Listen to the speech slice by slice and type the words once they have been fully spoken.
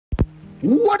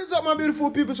What is up, my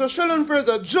beautiful people? So Shellyann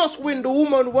Fraser just win the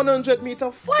woman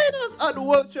 100-meter finals at the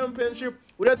World Championship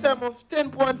with a time of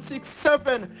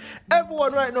 10.67.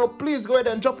 Everyone right now, please go ahead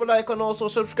and drop a like and also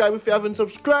subscribe if you haven't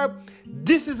subscribed.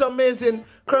 This is amazing.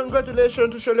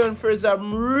 Congratulations to Shellyann Fraser.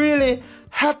 I'm really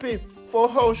happy for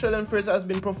how Shellyann Fraser has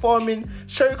been performing.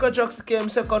 Shericka just came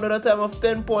second with a time of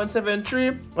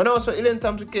 10.73, and also Elaine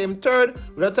Thompson came third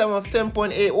with a time of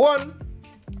 10.81.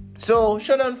 So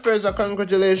Shellyann Fraser,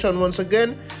 congratulations once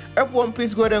again. Everyone,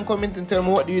 please go ahead and comment and tell me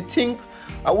what do you think.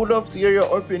 I would love to hear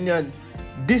your opinion.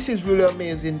 This is really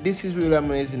amazing. This is really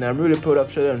amazing. I'm really proud of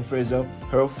Shellyann Fraser.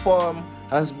 Her form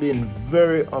has been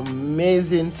very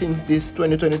amazing since this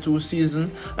 2022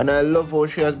 season, and I love how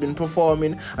she has been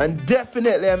performing, and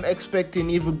definitely I'm expecting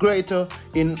even greater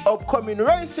in upcoming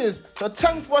races. So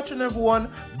thanks for watching, everyone.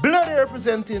 Bloody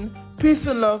representing. Peace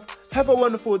and love. Have a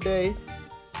wonderful day.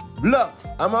 Love.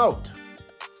 I'm out.